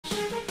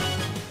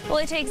Well,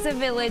 it takes a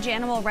village.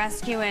 Animal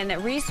rescue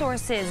and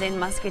resources in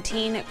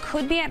Muscatine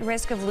could be at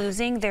risk of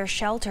losing their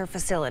shelter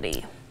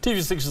facility.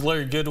 TV6's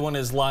Larry Goodwin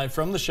is live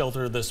from the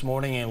shelter this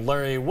morning. And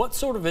Larry, what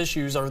sort of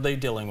issues are they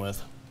dealing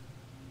with?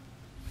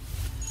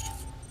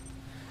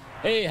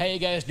 Hey, how you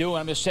guys doing?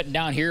 I'm just sitting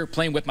down here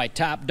playing with my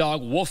top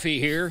dog, Wolfie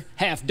here.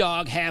 Half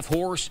dog, half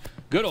horse.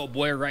 Good old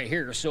boy right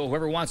here. So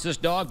whoever wants this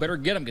dog better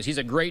get him because he's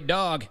a great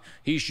dog.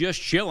 He's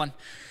just chilling.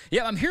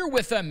 Yeah, I'm here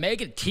with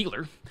Megan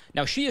Keeler.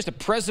 Now, she is the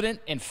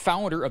president and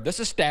founder of this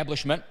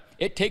establishment.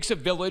 It Takes a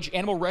Village,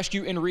 Animal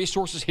Rescue and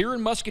Resources here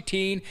in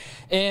Muscatine.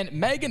 And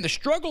Megan, the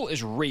struggle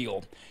is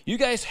real. You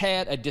guys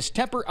had a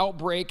distemper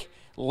outbreak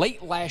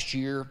late last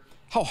year.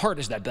 How hard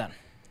has that been?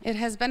 It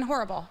has been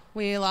horrible.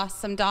 We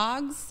lost some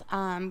dogs,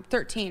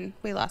 13.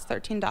 We lost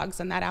 13 dogs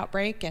in that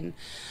outbreak, and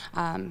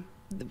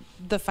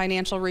the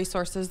financial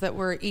resources that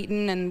were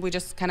eaten, and we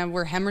just kind of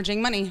were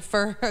hemorrhaging money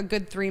for a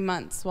good 3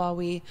 months while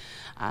we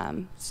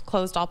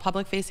closed all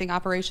public-facing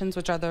operations,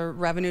 which are the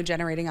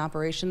revenue-generating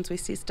operations. We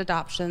ceased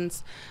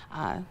adoptions,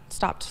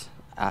 stopped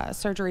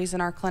surgeries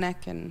in our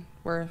clinic, and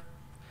we're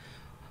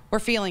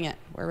feeling it.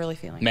 We're really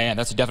feeling it. Man,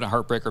 that's a definite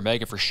heartbreaker,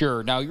 Megan, for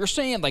sure. Now, you're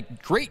saying,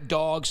 like, great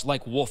dogs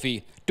like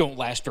Wolfie don't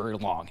last very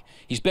long.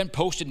 He's been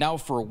posted now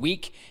for a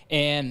week,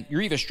 and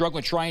you're even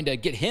struggling trying to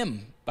get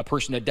him, a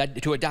person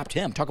to adopt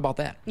him. Talk about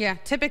that. Yeah,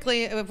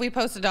 typically, if we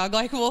post a dog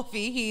like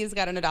Wolfie, he's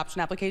got an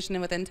adoption application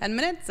in within 10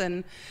 minutes,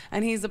 and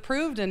he's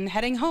approved and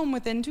heading home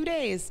within 2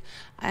 days.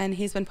 And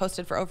he's been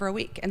posted for over a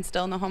week and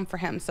still no home for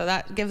him. So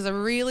that gives a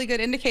really good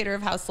indicator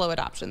of how slow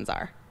adoptions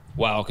are.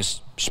 Wow,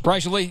 because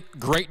surprisingly,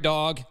 great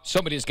dog.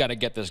 Somebody's got to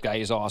get this guy.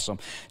 He's awesome.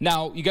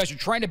 Now, you guys are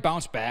trying to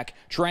bounce back,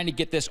 trying to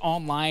get this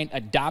online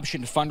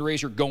adoption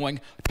fundraiser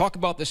going. Talk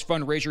about this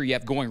fundraiser you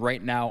have going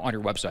right now on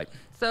your website.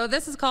 So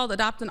this is called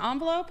Adopt an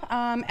Envelope.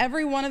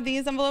 Every one of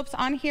these envelopes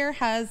on here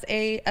has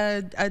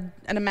an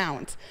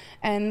amount.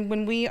 And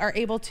when we are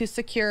able to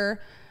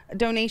secure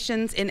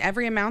donations in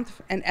every amount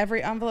and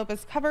every envelope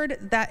is covered,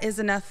 that is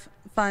enough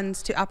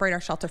funds to operate our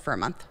shelter for a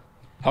month.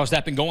 How's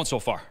that been going so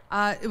far?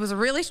 It was a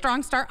really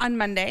strong start on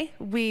Monday.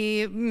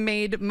 We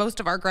made most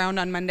of our ground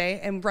on Monday,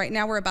 and right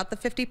now we're about the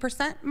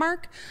 50%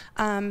 mark,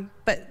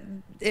 but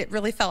it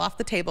really fell off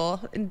the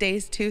table in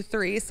days 2,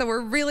 3. So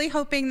we're really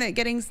hoping that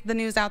getting the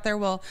news out there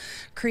will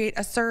create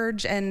a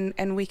surge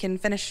and we can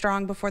finish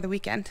strong before the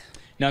weekend.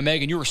 Now,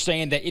 Megan, you were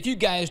saying that if you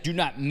guys do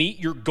not meet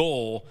your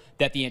goal,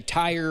 that the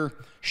entire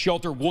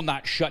shelter will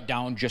not shut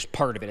down, just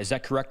part of it. Is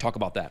that correct? Talk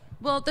about that.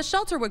 Well, the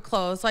shelter would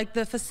close, like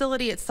the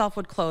facility itself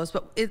would close,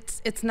 but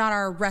it's not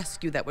our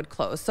rescue that would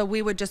close. So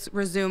we would just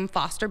resume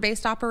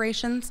foster-based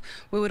operations.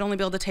 We would only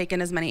be able to take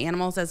in as many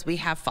animals as we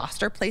have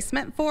foster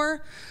placement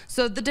for.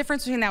 So the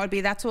difference between that would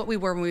be that's what we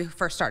were when we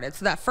first started.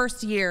 So that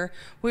first year,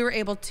 we were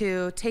able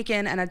to take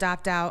in and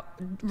adopt out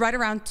right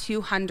around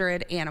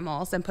 200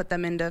 animals and put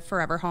them into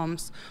forever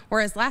homes.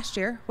 Whereas last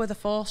year, with a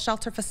full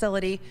shelter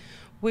facility,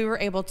 we were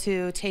able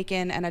to take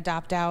in and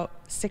adopt out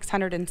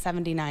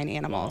 679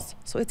 animals. Wow.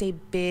 So it's a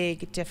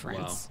big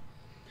difference.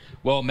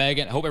 Wow. Well,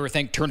 Megan, I hope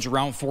everything turns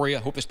around for you. I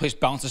hope this place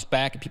bounces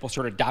back and people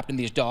start adopting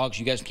these dogs.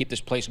 You guys can keep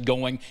this place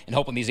going and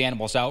helping these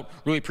animals out.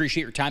 Really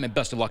appreciate your time and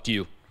best of luck to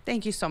you.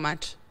 Thank you so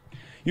much.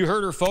 You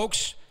heard her,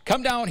 folks.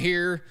 Come down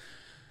here.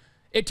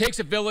 It Takes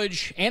a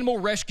Village, Animal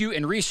Rescue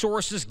and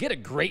Resources. Get a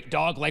great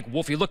dog like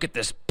Wolfie. Look at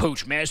this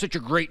pooch, man. Such a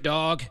great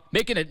dog.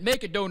 Make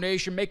a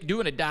donation,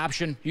 do an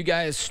adoption. You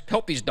guys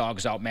help these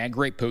dogs out, man.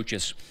 Great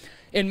pooches.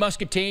 In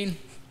Muscatine,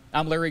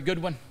 I'm Larry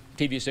Goodwin,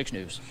 TV6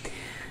 News.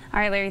 All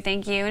right, Larry,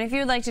 thank you. And if you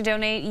would like to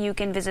donate, you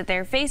can visit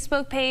their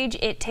Facebook page,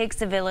 It Takes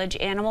a Village,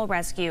 Animal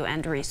Rescue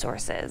and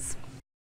Resources.